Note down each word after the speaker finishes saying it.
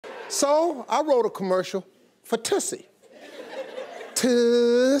So I wrote a commercial for Tussie.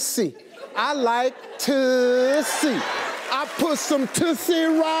 Tussie. I like Tussie. I put some Tussie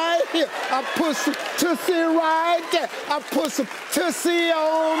right here. I put some Tussie right there. I put some Tussie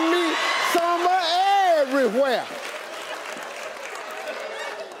on me, summer everywhere.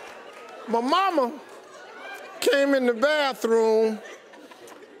 My mama came in the bathroom,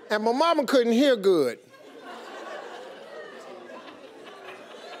 and my mama couldn't hear good.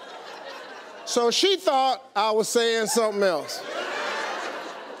 So she thought I was saying something else.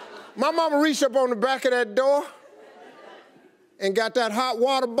 My mama reached up on the back of that door and got that hot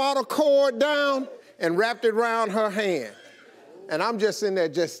water bottle cord down and wrapped it around her hand. And I'm just in there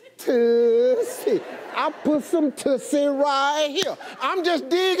just, Tussie. I put some Tussie right here. I'm just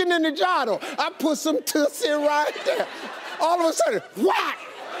digging in the jar though. I put some Tussie right there. All of a sudden, whack!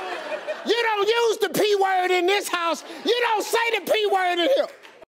 You don't use the P word in this house. You don't say the P word in here.